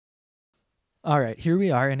All right, here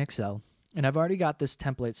we are in Excel, and I've already got this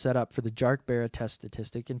template set up for the Jarque-Bera test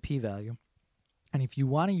statistic and p-value. And if you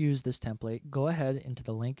want to use this template, go ahead into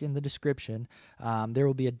the link in the description. There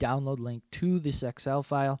will be a download link to this Excel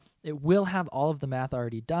file. It will have all of the math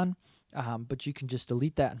already done, but you can just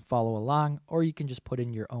delete that and follow along, or you can just put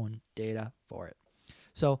in your own data for it.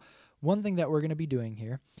 So one thing that we're going to be doing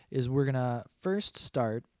here is we're going to first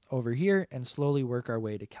start over here and slowly work our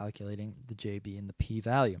way to calculating the JB and the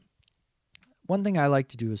p-value. One thing I like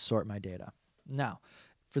to do is sort my data. Now,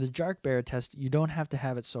 for the Jarque-Bera test, you don't have to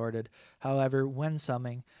have it sorted. However, when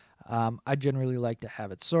summing, I generally like to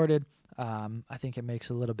have it sorted. I think it makes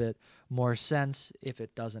a little bit more sense if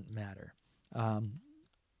it doesn't matter.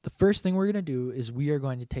 The first thing we're going to do is we are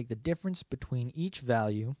going to take the difference between each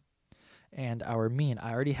value and our mean.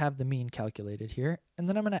 I already have the mean calculated here, and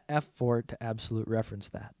then I'm going to F4 to absolute reference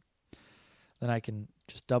that. Then I can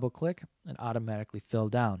just double click and automatically fill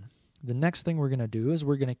down. The next thing we're going to do is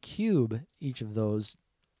we're going to cube each of those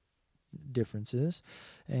differences,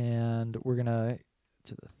 and we're going to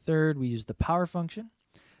the third, we use the power function,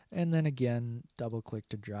 and then again double click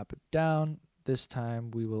to drop it down. This time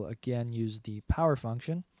we will again use the power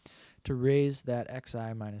function to raise that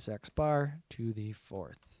xi minus x bar to the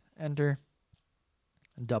fourth. Enter,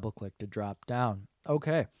 and double click to drop down.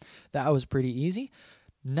 Okay, that was pretty easy.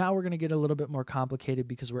 Now we're going to get a little bit more complicated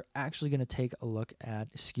because we're actually going to take a look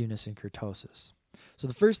at skewness and kurtosis. So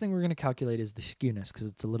the first thing we're going to calculate is the skewness because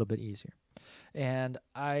it's a little bit easier. And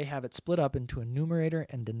I have it split up into a numerator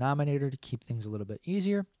and denominator to keep things a little bit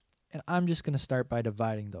easier. And I'm just going to start by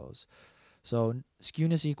dividing those. So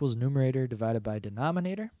skewness equals numerator divided by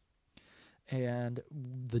denominator. And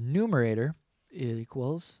the numerator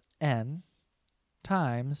equals n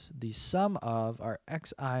times the sum of our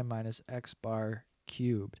xi minus x bar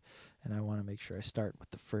cubed, and I want to make sure I start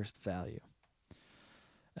with the first value.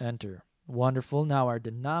 Enter. Wonderful. Now our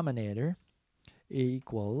denominator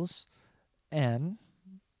equals n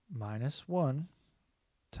minus 1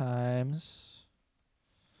 times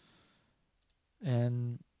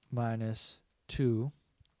n minus 2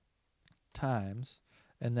 times,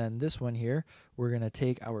 and then this one here, we're going to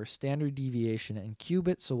take our standard deviation and cube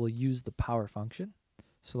it, so we'll use the power function.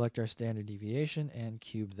 Select our standard deviation and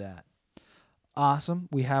cube that. Awesome,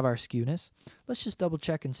 we have our skewness. Let's just double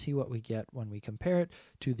check and see what we get when we compare it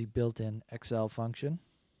to the built-in Excel function.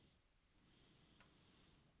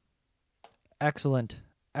 Excellent,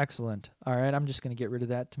 excellent. All right, I'm just going to get rid of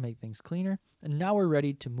that to make things cleaner. And now we're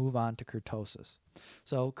ready to move on to kurtosis.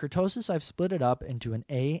 So kurtosis, I've split it up into an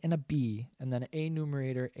A and a B, and then A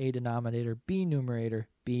numerator, A denominator, B numerator,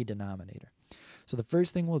 B denominator. So the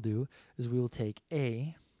first thing we'll do is we will take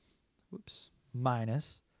A,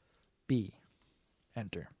 minus B.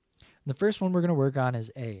 Enter. And the first one we're going to work on is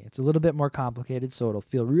A. It's a little bit more complicated, so it'll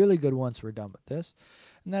feel really good once we're done with this.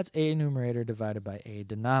 And that's A numerator divided by A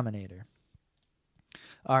denominator.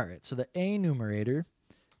 All right, so the A numerator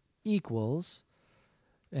equals,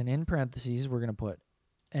 and in parentheses, we're going to put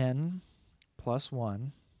n plus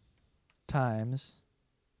 1 times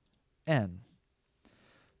n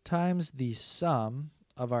times the sum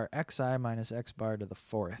of our xi minus x bar to the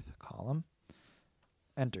fourth column.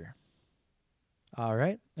 Enter. All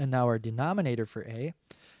right, and now our denominator for A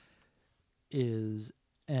is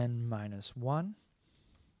n minus 1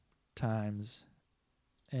 times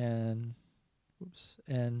n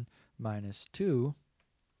minus 2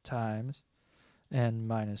 times n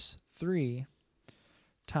minus 3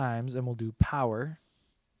 times, and we'll do power,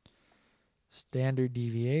 standard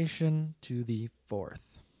deviation to the fourth.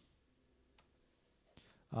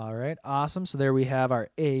 All right, awesome. So there we have our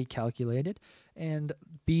A calculated, and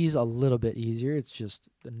B's a little bit easier. It's just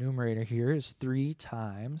the numerator here is 3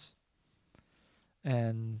 times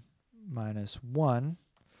n minus 1,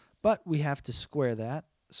 but we have to square that.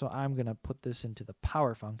 So I'm going to put this into the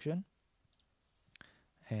power function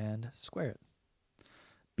and square it.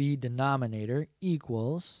 B denominator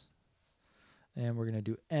equals, and we're going to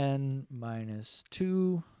do n minus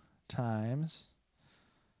 2 times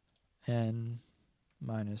n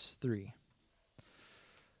minus 3.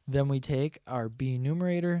 Then we take our B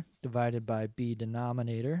numerator divided by B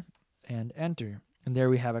denominator and enter. And there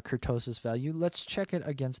we have a kurtosis value. Let's check it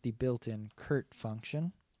against the built-in kurt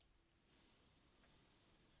function.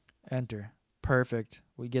 Enter. Perfect.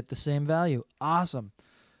 We get the same value. Awesome.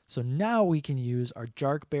 So now we can use our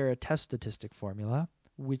Jarque-Bera test statistic formula,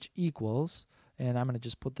 which equals, and I'm going to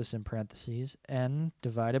just put this in parentheses, n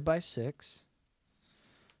divided by 6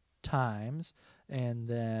 times, and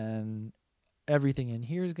then everything in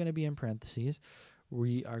here is going to be in parentheses.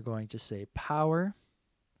 We are going to say power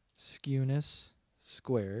skewness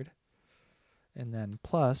squared, and then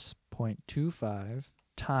plus 0.25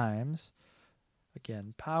 times,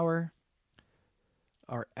 again, power,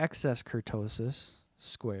 our excess kurtosis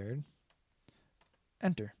squared.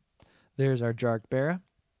 Enter. There's our Jarque-Bera.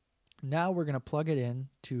 Now we're going to plug it in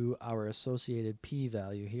to our associated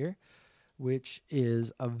p-value here, which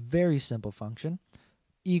is a very simple function,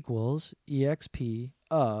 equals exp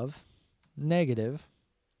of negative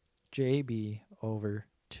jb over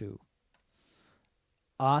 2.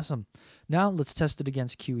 Awesome. Now let's test it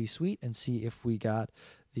against QE Suite and see if we got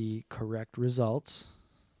the correct results.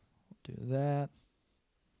 We'll do that.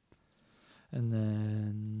 And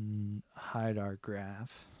then hide our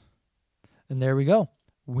graph. And there we go.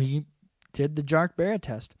 We did the Jarque-Bera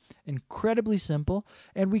test. Incredibly simple,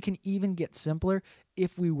 and we can even get simpler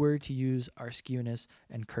if we were to use our skewness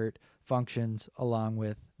and Kurt functions along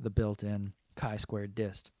with the built-in chi-squared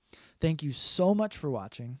dist. Thank you so much for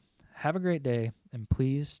watching. Have a great day, and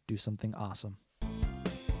please do something awesome.